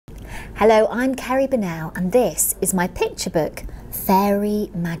Hello, I'm Cerrie Burnell and this is my picture book, Fairy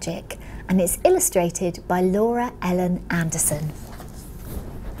Magic, and it's illustrated by Laura Ellen Anderson.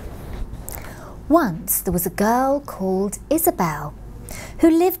 Once there was a girl called Isabel who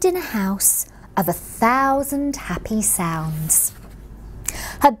lived in a house of 1,000 happy sounds.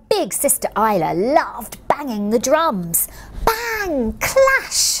 Her big sister Isla loved banging the drums. Bang!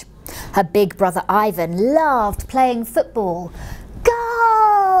 Clash! Her big brother Ivan loved playing football.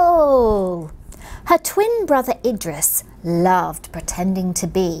 Goal! Her twin brother Idris loved pretending to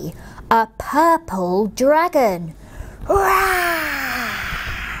be a purple dragon. Rah!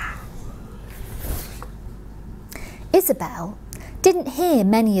 Isabel didn't hear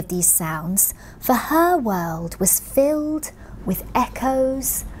many of these sounds, for her world was filled with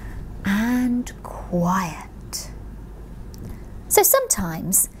echoes and quiet. So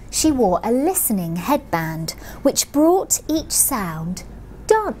sometimes she wore a listening headband which brought each sound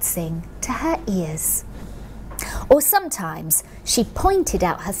dancing to her ears. Or sometimes she pointed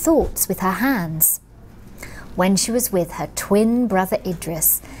out her thoughts with her hands. When she was with her twin brother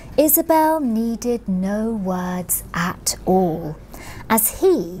Idris, Isabel needed no words at all, as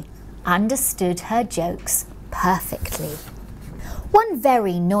he understood her jokes perfectly. One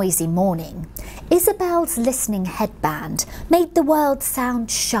very noisy morning, Isabel's listening headband made the world sound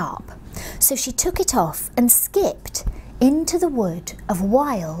sharp, so she took it off and skipped into the wood of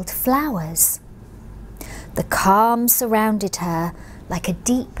wild flowers. The calm surrounded her like a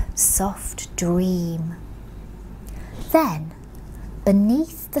deep, soft dream. Then,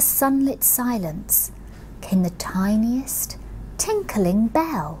 beneath the sunlit silence, came the tiniest, tinkling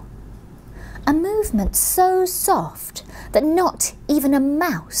bell. A movement so soft that not even a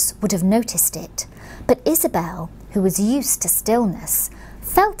mouse would have noticed it, but Isabel, who was used to stillness,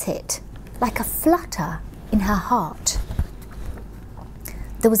 felt it like a flutter in her heart.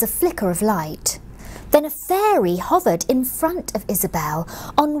 There was a flicker of light. Then a fairy hovered in front of Isabel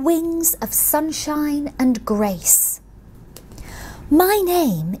on wings of sunshine and grace. "My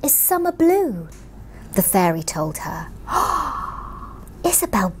name is Summer Blue," the fairy told her.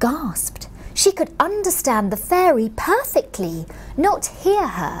 Isabel gasped. She could understand the fairy perfectly, not hear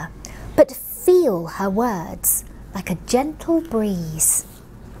her, but feel her words like a gentle breeze.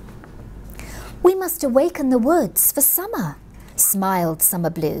 "We must awaken the woods for summer," smiled Summer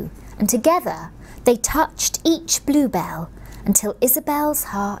Blue, and together they touched each bluebell until Isabel's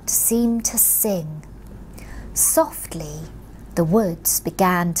heart seemed to sing. Softly, the woods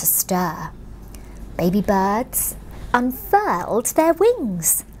began to stir. Baby birds unfurled their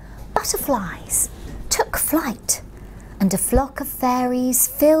wings. Butterflies took flight, and a flock of fairies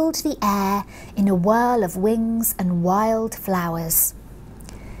filled the air in a whirl of wings and wild flowers.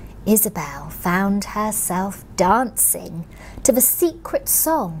 Isabel found herself dancing to the secret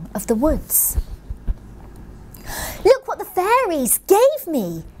song of the woods. "Look what the fairies gave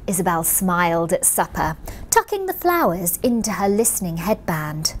me!" Isabel smiled at supper, tucking the flowers into her listening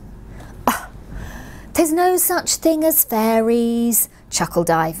headband. "Oh, there's no such thing as fairies,"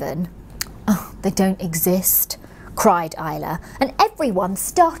 chuckled Ivan. "Oh, they don't exist," cried Isla, and everyone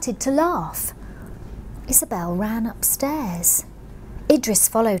started to laugh. Isabel ran upstairs. Idris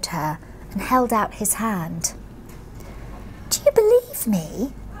followed her and held out his hand. "Do you believe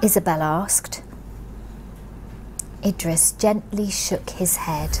me?" Isabel asked. Idris gently shook his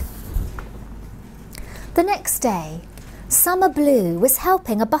head. The next day, Summer Blue was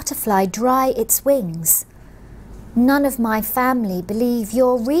helping a butterfly dry its wings. "None of my family believe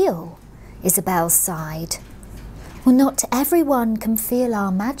you're real," Isabel sighed. "Well, not everyone can feel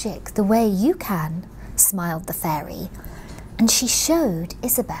our magic the way you can," smiled the fairy, and she showed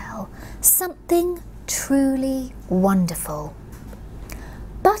Isabel something truly wonderful.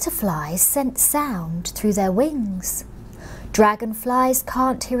 Butterflies sense sound through their wings. Dragonflies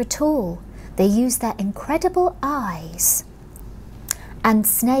can't hear at all. They use their incredible eyes. And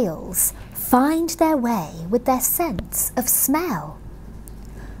snails find their way with their sense of smell.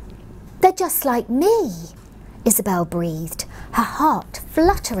 "They're just like me," Isabel breathed, her heart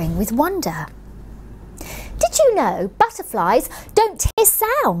fluttering with wonder. "Did you know butterflies don't hear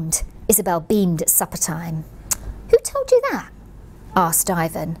sound?" Isabel beamed at supper time. "Who told you that?" asked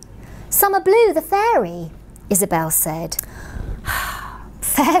Ivan. "Summer Blue, the fairy," Isabel said.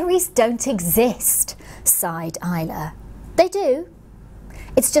 "Fairies don't exist," sighed Isla. "They do.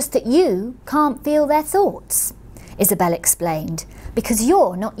 It's just that you can't feel their thoughts," Isabel explained, "because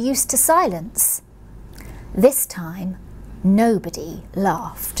you're not used to silence." This time, nobody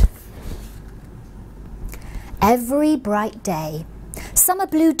laughed. Every bright day, Summer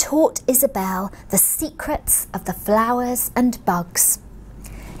Blue taught Isabel the secrets of the flowers and bugs.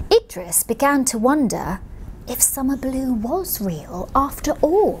 Idris began to wonder if Summer Blue was real after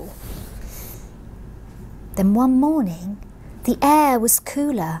all. Then one morning, the air was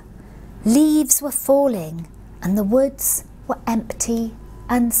cooler, leaves were falling, and the woods were empty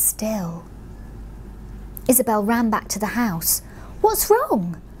and still. Isabel ran back to the house. "What's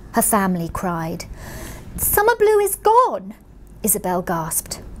wrong?" her family cried. "Summer Blue is gone," Isabel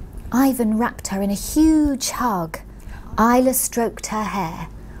gasped. Ivan wrapped her in a huge hug. Isla stroked her hair.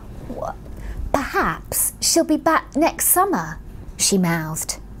 "Perhaps she'll be back next summer," she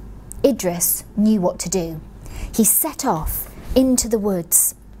mouthed. Idris knew what to do. He set off into the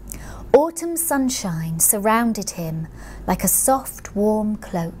woods. Autumn sunshine surrounded him like a soft, warm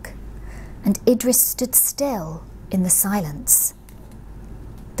cloak, and Idris stood still in the silence.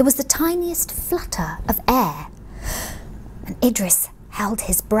 There was the tiniest flutter of air, and Idris held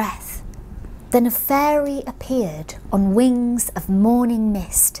his breath. Then a fairy appeared on wings of morning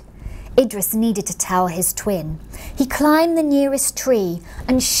mist. Idris needed to tell his twin. He climbed the nearest tree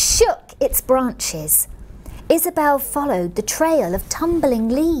and shook its branches. Isabel followed the trail of tumbling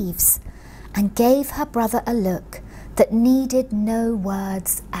leaves and gave her brother a look that needed no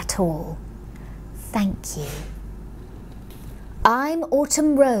words at all. "Thank you." "I'm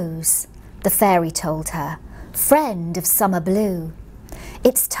Autumn Rose," the fairy told her, "friend of Summer Blue.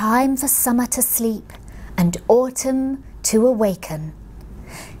 It's time for summer to sleep and autumn to awaken."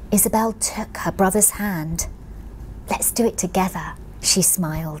 Isabel took her brother's hand. "Let's do it together," she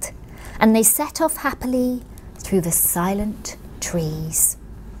smiled, and they set off happily through the silent trees.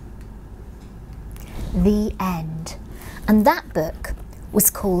 The end. And that book was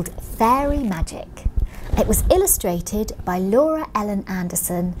called Fairy Magic. It was illustrated by Laura Ellen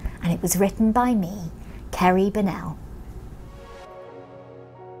Anderson and it was written by me, Cerrie Burnell.